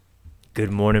Good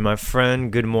morning, my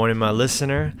friend. Good morning, my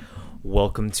listener.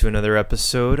 Welcome to another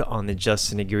episode on the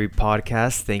Justin Aguirre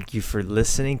podcast. Thank you for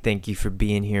listening. Thank you for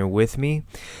being here with me.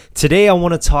 Today, I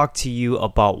want to talk to you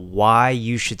about why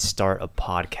you should start a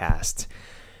podcast.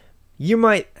 You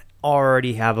might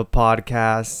already have a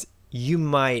podcast. You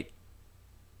might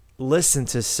listen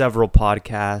to several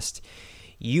podcasts.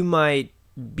 You might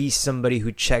be somebody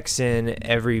who checks in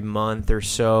every month or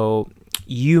so.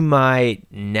 You might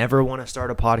never want to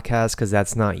start a podcast because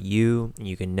that's not you.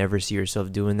 You can never see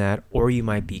yourself doing that. Or you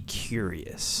might be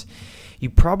curious. You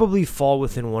probably fall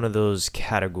within one of those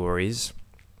categories.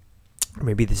 Or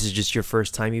maybe this is just your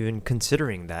first time even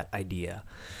considering that idea.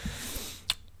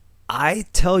 I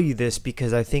tell you this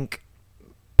because I think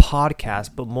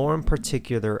podcast, but more in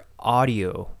particular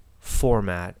audio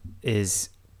format, is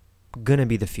going to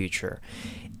be the future.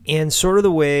 And sort of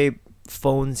the way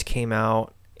phones came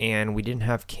out, and we didn't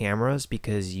have cameras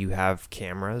because you have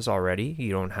cameras already. You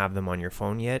don't have them on your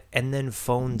phone yet. And then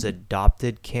phones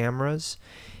adopted cameras.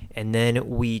 And then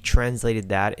we translated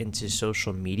that into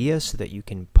social media so that you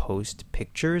can post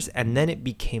pictures. And then it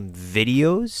became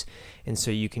videos. And so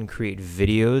you can create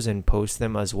videos and post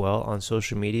them as well on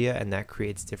social media. And that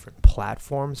creates different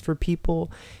platforms for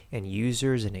people and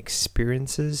users and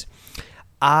experiences.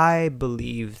 I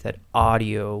believe that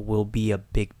audio will be a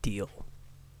big deal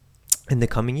in the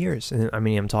coming years. And I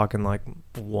mean, I'm talking like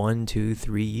 1, 2,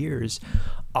 3 years.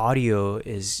 Audio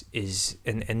is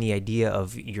and the idea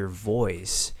of your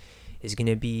voice is going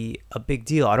to be a big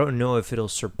deal. I don't know if it'll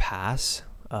surpass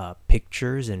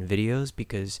pictures and videos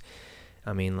because,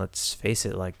 I mean, let's face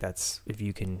it, like that's, if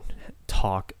you can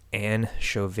talk and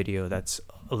show video, that's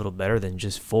a little better than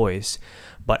just voice.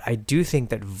 But I do think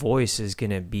that voice is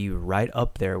going to be right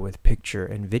up there with picture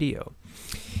and video.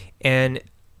 And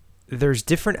there's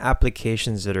different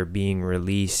applications that are being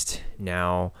released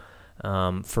now.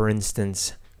 For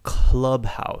instance,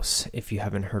 Clubhouse, if you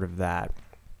haven't heard of that,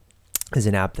 is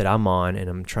an app that I'm on and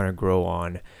I'm trying to grow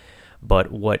on.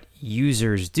 But what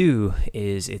users do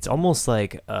is it's almost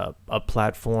like a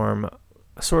platform,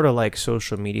 sort of like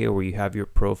social media where you have your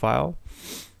profile,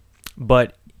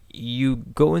 but you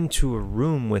go into a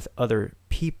room with other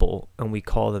people and we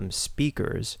call them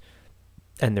speakers.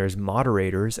 And there's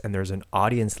moderators and there's an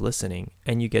audience listening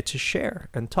and you get to share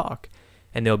and talk.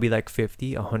 And there'll be like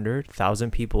 50, 100, 1,000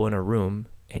 people in a room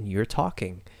and you're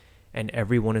talking and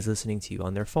everyone is listening to you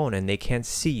on their phone and they can't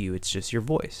see you. It's just your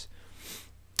voice.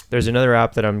 There's another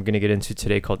app that I'm going to get into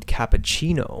today called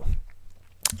Cappuccino.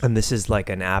 And this is like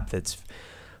an app that's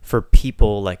for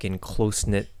people like in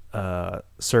close-knit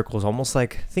circles, almost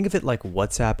like, think of it like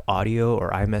WhatsApp audio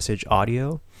or iMessage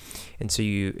audio. And so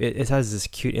it has this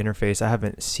cute interface. I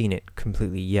haven't seen it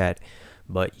completely yet,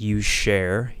 but you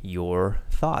share your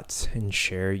thoughts and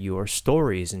share your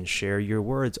stories and share your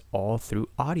words all through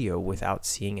audio without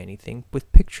seeing anything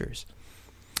with pictures.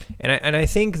 And I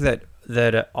think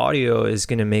that audio is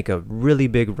going to make a really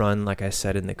big run, like I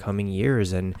said, in the coming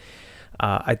years. And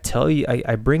I tell you,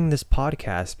 I bring this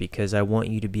podcast because I want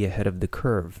you to be ahead of the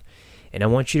curve. And I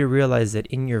want you to realize that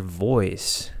in your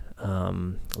voice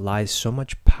lies so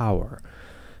much power.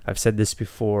 I've said this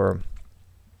before.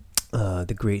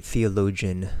 The great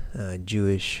theologian,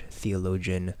 Jewish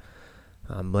theologian,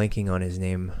 I'm blanking on his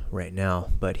name right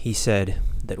now, but he said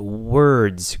that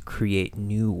words create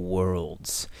new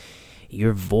worlds.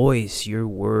 Your voice, your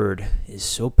word is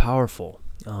so powerful.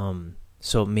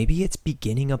 So maybe it's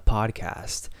beginning a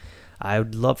podcast. I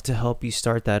would love to help you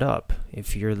start that up.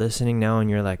 If you're listening now and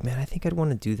you're like, man, I think I'd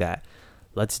want to do that.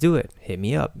 Let's do it. Hit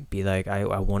me up. Be like,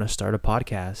 I want to start a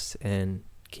podcast and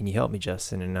can you help me,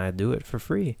 Justin? And I do it for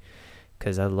free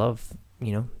because I love,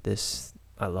 this.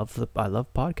 I love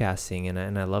podcasting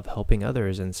and I love helping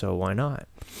others. And so why not?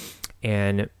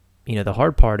 And, the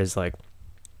hard part is like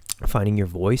finding your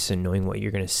voice and knowing what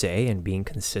you're going to say and being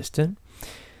consistent.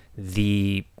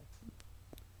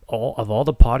 All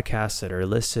the podcasts that are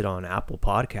listed on Apple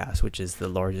Podcasts, which is the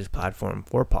largest platform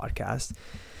for podcasts,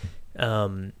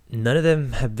 none of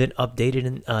them have been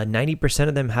updated. 90%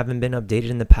 of them haven't been updated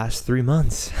in the past 3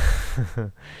 months.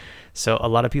 So a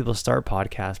lot of people start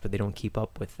podcasts, but they don't keep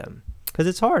up with them because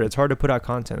it's hard. It's hard to put out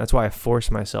content. That's why I force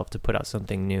myself to put out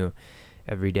something new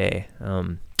every day.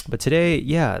 But today,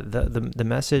 the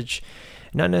message,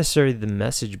 not necessarily the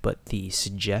message, but the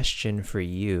suggestion for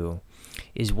you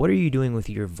is, what are you doing with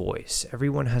your voice?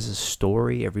 Everyone has a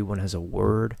story. Everyone has a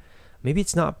word. Maybe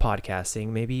it's not podcasting.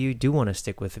 Maybe you do want to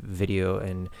stick with video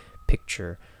and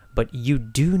picture, but you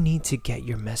do need to get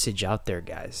your message out there,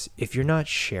 guys. If you're not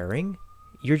sharing,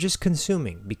 you're just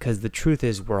consuming, because the truth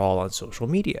is we're all on social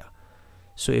media.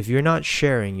 So if you're not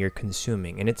sharing, you're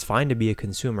consuming. And it's fine to be a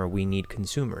consumer. We need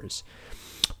consumers.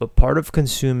 But part of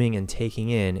consuming and taking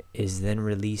in is then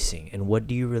releasing. And what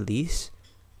do you release?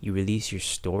 You release your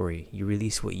story. You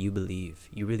release what you believe.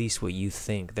 You release what you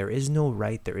think. There is no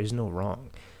right. There is no wrong.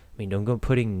 I mean, don't go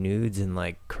putting nudes and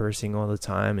like cursing all the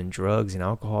time and drugs and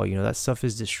alcohol. That stuff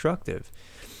is destructive.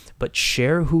 But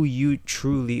share who you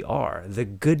truly are. The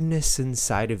goodness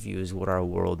inside of you is what our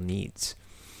world needs.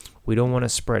 We don't want to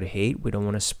spread hate. We don't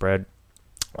want to spread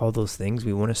all those things.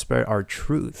 We want to spread our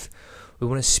truth. We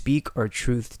want to speak our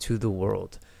truth to the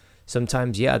world.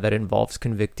 Sometimes, that involves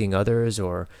convicting others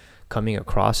or coming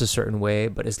across a certain way.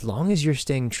 But as long as you're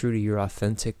staying true to your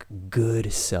authentic,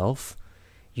 good self,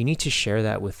 you need to share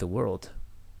that with the world.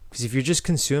 Because if you're just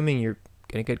consuming, you're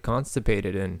going to get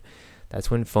constipated. And that's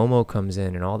when FOMO comes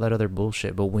in and all that other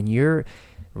bullshit. But when you're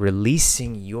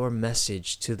releasing your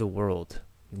message to the world,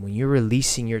 when you're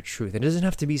releasing your truth, it doesn't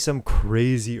have to be some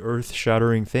crazy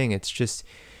earth-shattering thing. It's just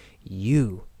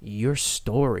you, your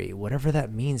story, whatever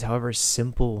that means, however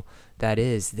simple that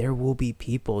is. There will be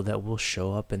people that will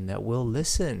show up and that will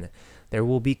listen. There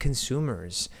will be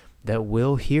consumers that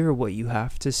will hear what you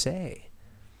have to say.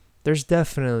 There's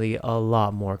definitely a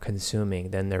lot more consuming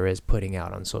than there is putting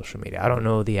out on social media. I don't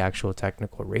know the actual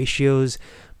technical ratios,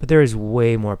 but there is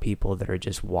way more people that are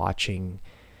just watching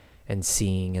and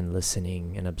seeing and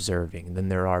listening and observing than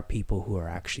there are people who are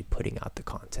actually putting out the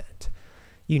content.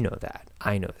 You know that.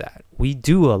 I know that. We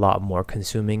do a lot more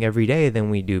consuming every day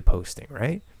than we do posting,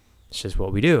 right? It's just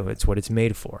what we do. It's what it's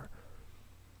made for.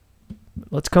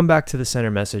 Let's come back to the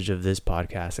center message of this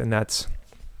podcast, and that's,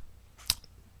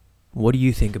 what do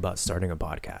you think about starting a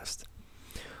podcast?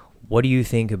 What do you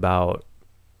think about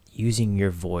using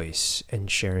your voice and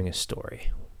sharing a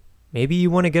story? Maybe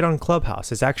you want to get on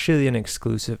Clubhouse. It's actually an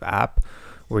exclusive app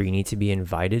where you need to be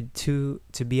invited to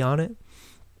be on it.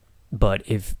 But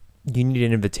if you need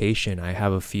an invitation, I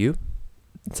have a few.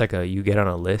 It's like you get on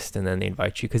a list and then they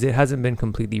invite you, because it hasn't been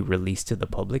completely released to the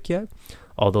public yet,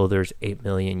 although there's 8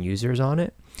 million users on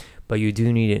it. But you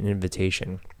do need an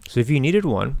invitation. So if you needed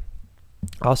one,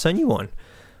 I'll send you one.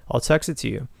 I'll text it to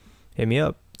you. Hit me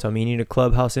up. Tell me you need a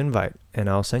Clubhouse invite, and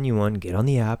I'll send you one. Get on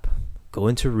the app. Go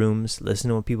into rooms, listen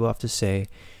to what people have to say,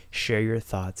 share your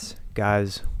thoughts.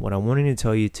 Guys, what I wanted to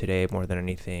tell you today more than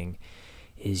anything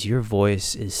is your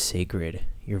voice is sacred.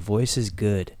 Your voice is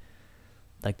good.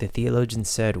 Like the theologian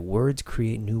said, words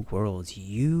create new worlds.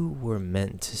 You were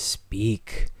meant to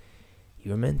speak.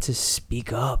 You were meant to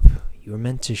speak up. You were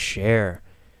meant to share.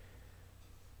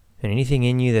 And anything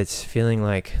in you that's feeling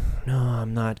like, no,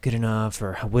 I'm not good enough,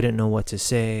 or I wouldn't know what to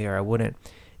say, or I wouldn't,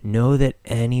 know that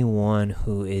anyone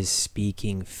who is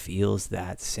speaking feels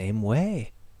that same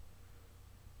way.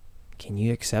 Can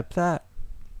you accept that?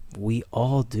 We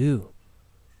all do.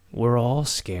 We're all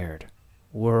scared.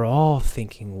 We're all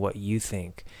thinking what you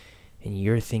think, and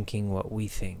you're thinking what we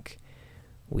think.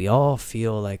 We all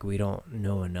feel like we don't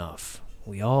know enough.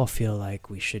 We all feel like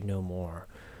we should know more.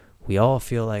 We all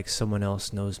feel like someone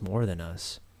else knows more than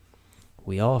us.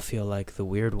 We all feel like the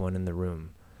weird one in the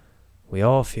room. We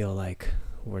all feel like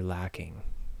we're lacking.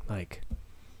 Like,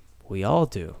 we all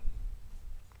do.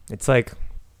 It's like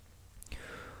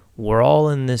we're all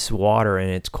in this water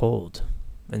and it's cold.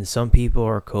 And some people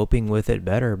are coping with it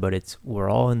better, but we're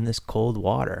all in this cold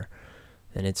water.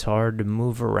 And it's hard to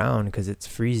move around because it's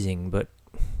freezing. But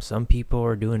some people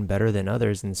are doing better than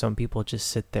others, and some people just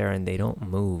sit there and they don't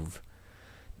move.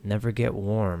 Never get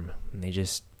warm, and they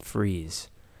just freeze.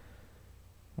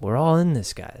 We're all in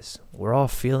this, guys. We're all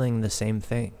feeling the same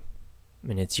thing.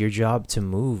 And it's your job to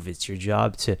move. It's your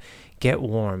job to get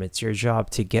warm. It's your job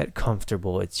to get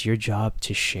comfortable. It's your job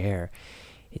to share.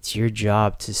 It's your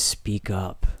job to speak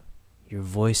up. Your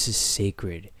voice is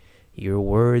sacred. Your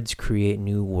words create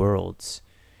new worlds.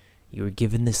 You were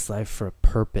given this life for a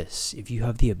purpose. If you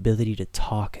have the ability to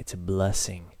talk, it's a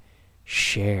blessing.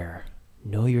 Share.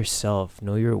 Know yourself.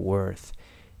 Know your worth.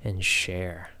 And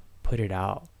share. Put it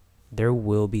out. There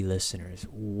will be listeners.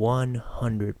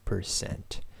 100%.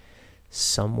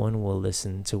 Someone will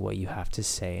listen to what you have to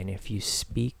say. And if you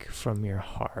speak from your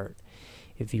heart,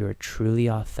 if you are truly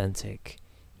authentic,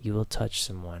 you will touch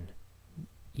someone.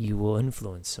 You will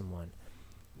influence someone.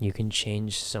 You can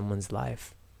change someone's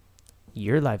life.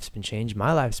 Your life's been changed.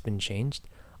 My life's been changed.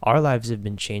 Our lives have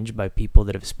been changed by people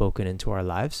that have spoken into our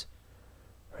lives,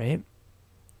 right?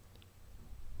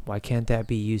 Why can't that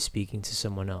be you speaking to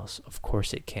someone else? Of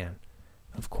course it can.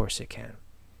 Of course it can.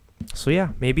 So yeah,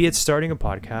 maybe it's starting a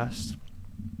podcast.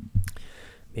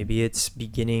 Maybe it's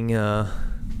getting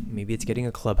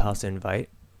a Clubhouse invite.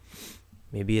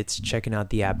 Maybe it's checking out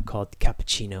the app called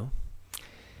Cappuccino.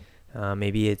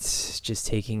 Maybe it's just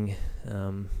taking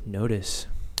notice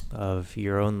of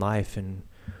your own life and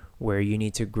where you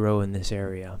need to grow in this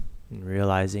area, and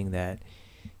realizing that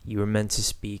you were meant to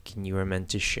speak and you were meant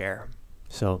to share.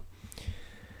 So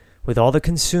with all the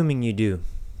consuming you do,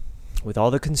 with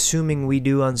all the consuming we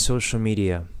do on social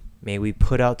media, may we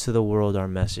put out to the world our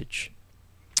message.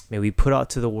 May we put out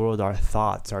to the world our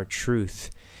thoughts, our truth.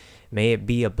 May it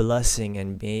be a blessing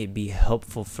and may it be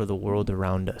helpful for the world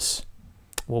around us.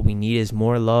 What we need is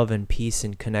more love and peace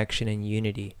and connection and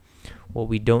unity. What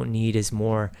we don't need is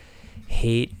more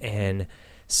hate and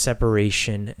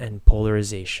separation and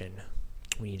polarization.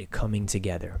 We need it coming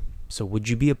together. So would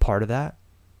you be a part of that?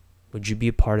 Would you be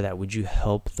a part of that? Would you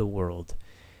help the world?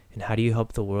 And how do you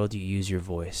help the world? You use your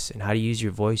voice. And how to use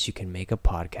your voice? You can make a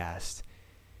podcast.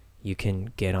 You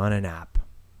can get on an app.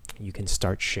 You can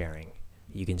start sharing.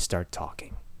 You can start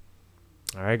talking.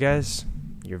 All right, guys?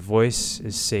 Your voice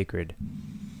is sacred.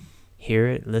 Hear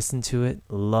it, listen to it,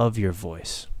 love your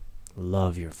voice.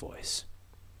 Love your voice.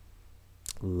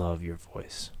 Love your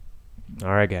voice.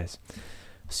 All right, guys.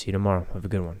 See you tomorrow. Have a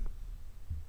good one.